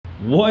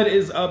What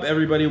is up,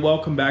 everybody?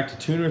 Welcome back to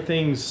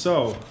TunerThings.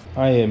 So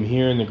I am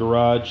here in the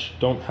garage.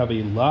 Don't have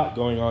a lot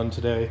going on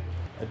today.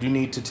 I do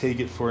need to take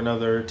it for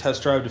another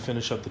test drive to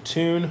finish up the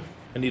tune.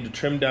 I need to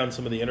trim down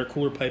some of the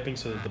intercooler piping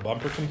so that the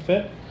bumper can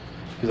fit,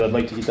 because I'd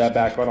like to get that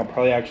back on. I'll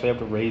probably actually have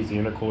to raise the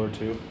intercooler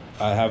too.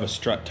 I have a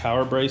strut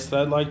tower brace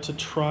that I'd like to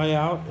try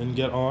out and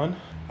get on.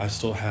 I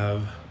still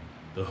have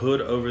the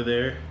hood over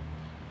there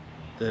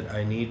that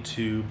I need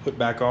to put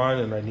back on,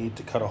 and I need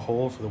to cut a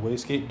hole for the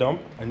wastegate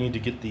dump. I need to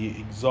get the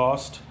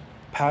exhaust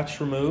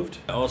patch removed.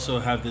 I also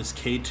have this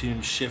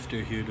K-Tune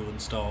shifter here to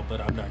install, but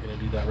I'm not gonna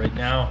do that right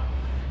now.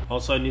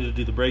 Also, I need to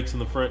do the brakes in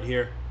the front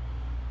here.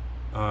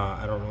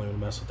 I don't really want to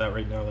mess with that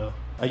right now though.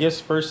 I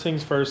guess first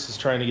things first is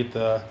trying to get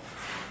the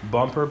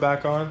bumper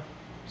back on.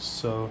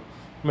 So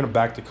I'm gonna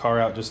back the car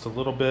out just a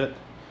little bit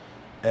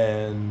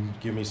and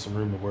give me some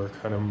room to work.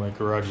 I know my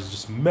garage is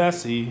just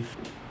messy.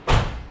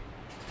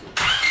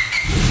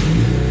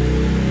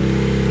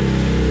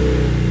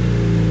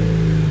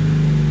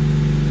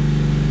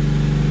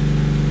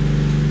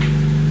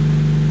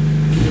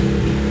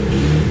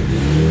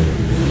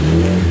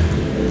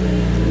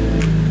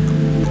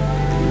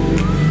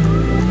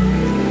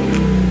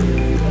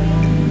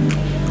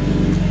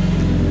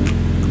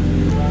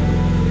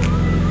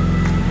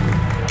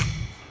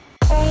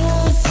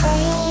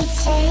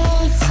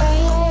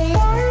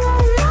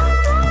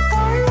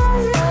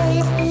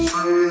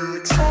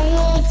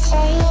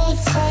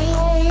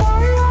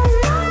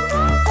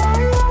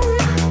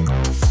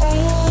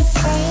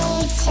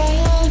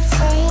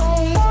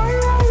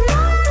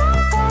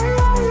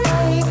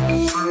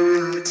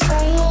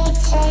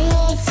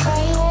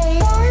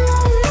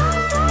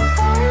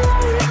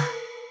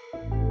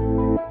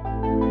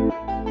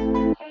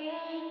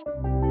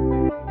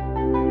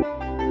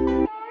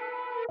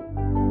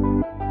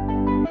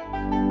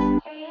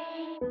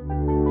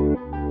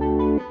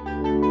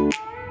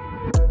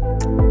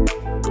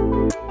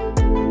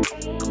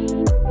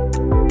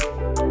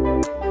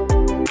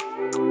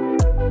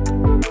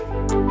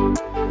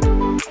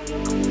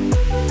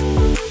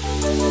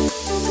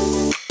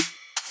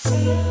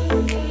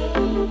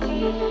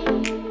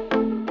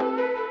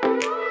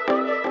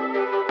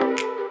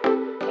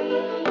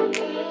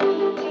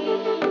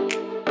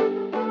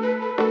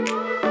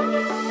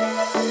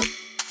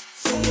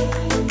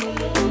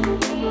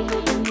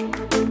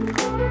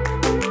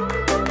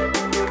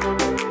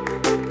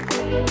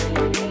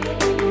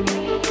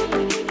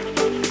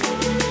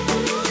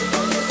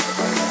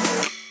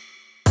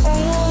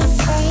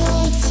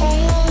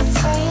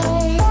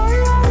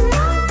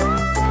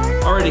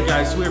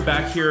 Guys, we're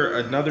back here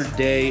another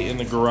day in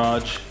the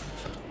garage.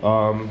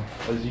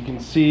 As you can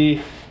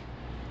see,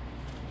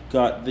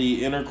 got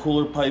the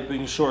intercooler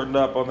piping shortened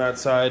up on that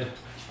side.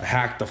 I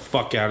hacked the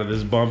fuck out of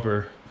this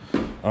bumper.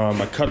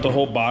 I cut the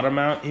whole bottom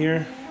out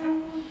here.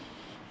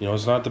 You know,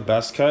 it's not the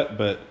best cut,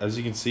 but as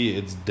you can see,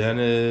 it's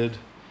dented,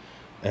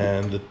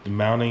 and the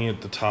mounting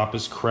at the top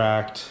is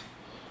cracked.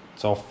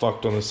 It's all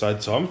fucked on the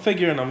side. So I'm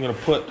figuring I'm gonna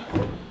put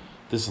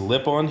this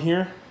lip on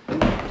here.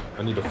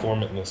 I need to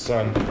form it in the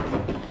sun.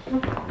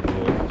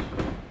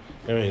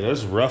 I mean,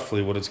 that's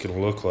roughly what it's gonna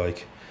look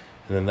like.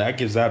 And then that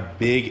gives that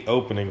big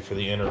opening for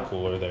the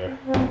intercooler there.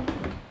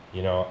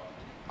 You know,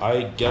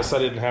 I guess I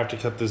didn't have to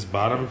cut this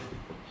bottom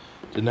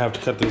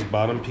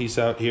piece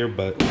out here,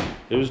 but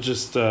it was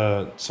just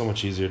so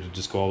much easier to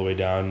just go all the way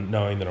down,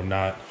 knowing that I'm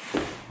not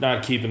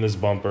keeping this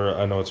bumper.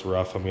 I know it's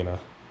rough. I'm gonna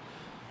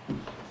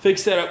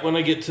fix that up when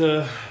I get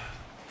to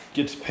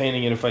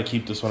painting it. If I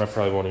keep this one, I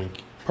probably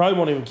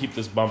won't even keep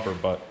this bumper.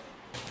 But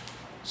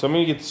so I'm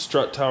gonna get the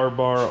strut tower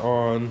bar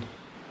on,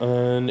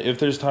 and if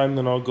there's time,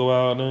 then I'll go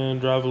out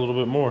and drive a little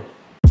bit more.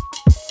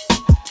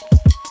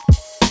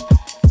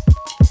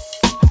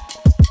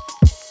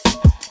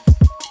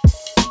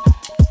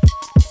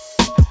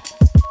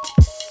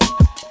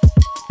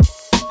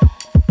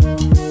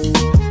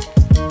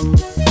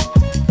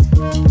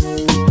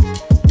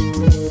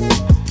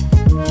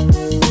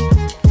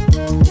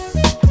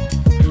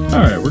 All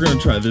right, we're gonna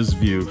try this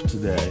view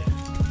today.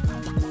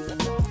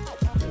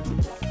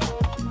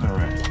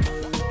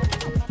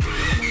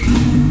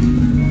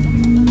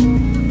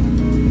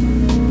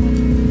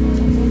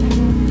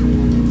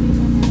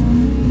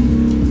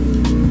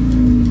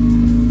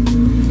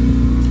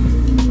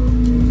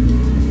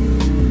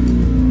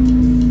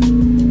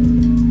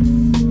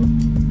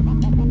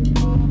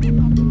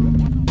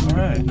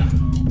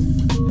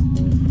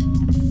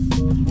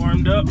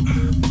 Up.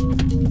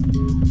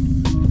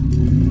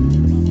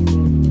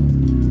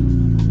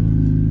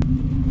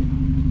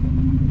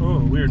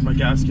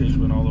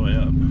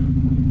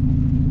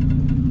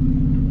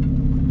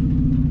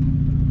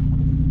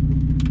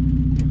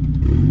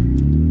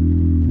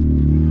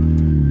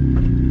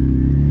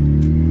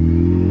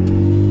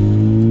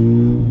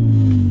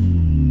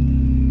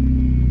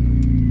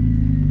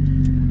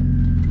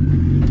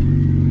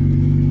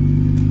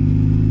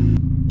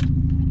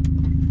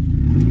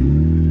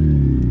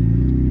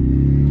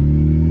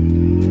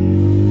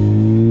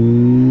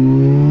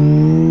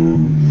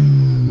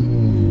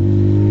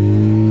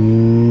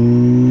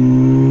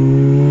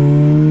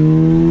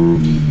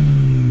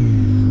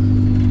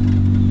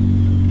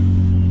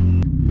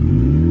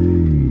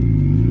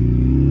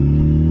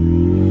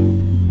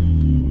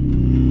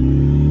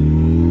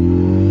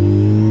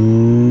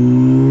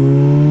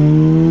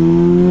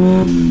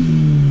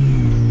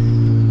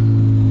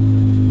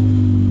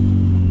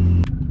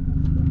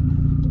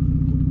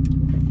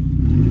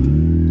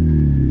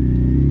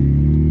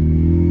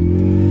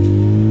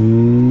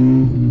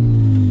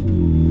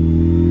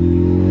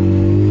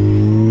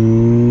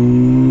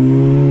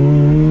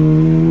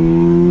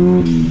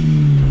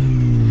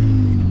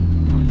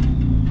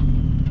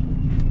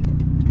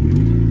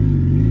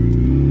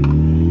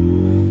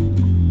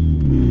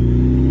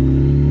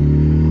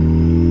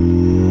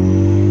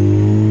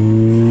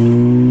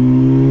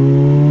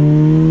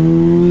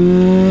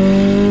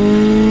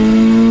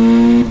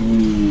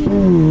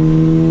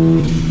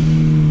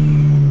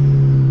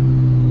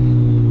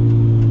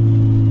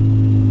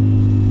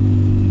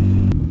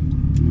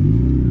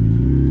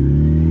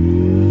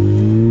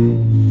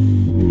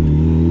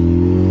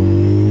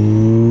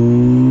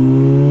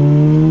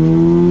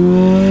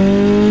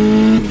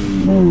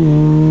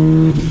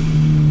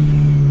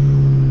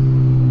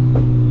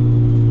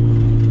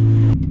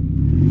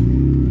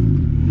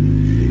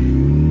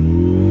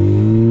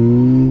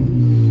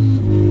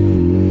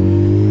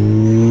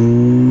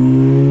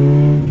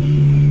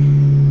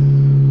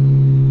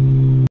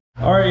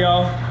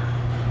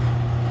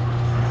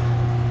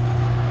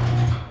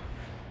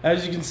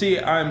 see,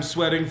 I'm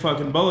sweating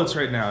fucking bullets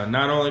right now.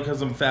 Not only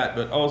because I'm fat,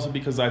 but also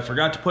because I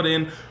forgot to put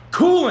in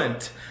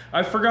coolant.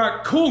 I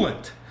forgot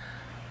coolant.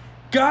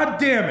 God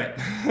damn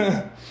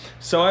it.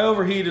 So I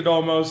overheated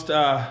almost.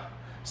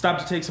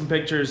 Stopped to take some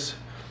pictures.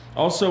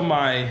 Also,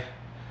 my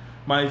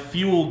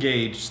fuel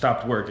gauge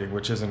stopped working,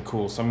 which isn't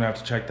cool, so I'm gonna have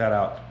to check that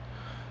out.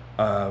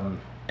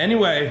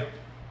 Anyway,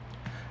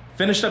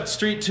 finished up the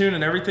street tune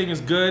and everything is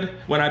good.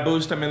 When I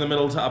boost, I'm in the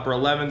middle to upper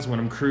 11s. When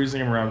I'm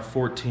cruising, I'm around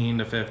 14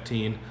 to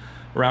 15,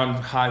 around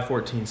high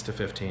 14s to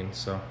 15.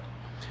 So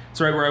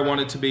it's right where I want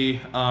it to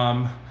be.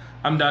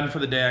 I'm done for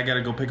the day. I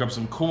gotta go pick up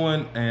some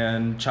coolant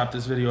and chop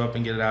this video up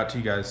and get it out to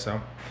you guys. So,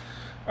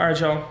 all right,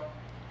 y'all.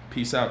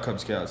 Peace out, Cub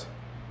Scouts.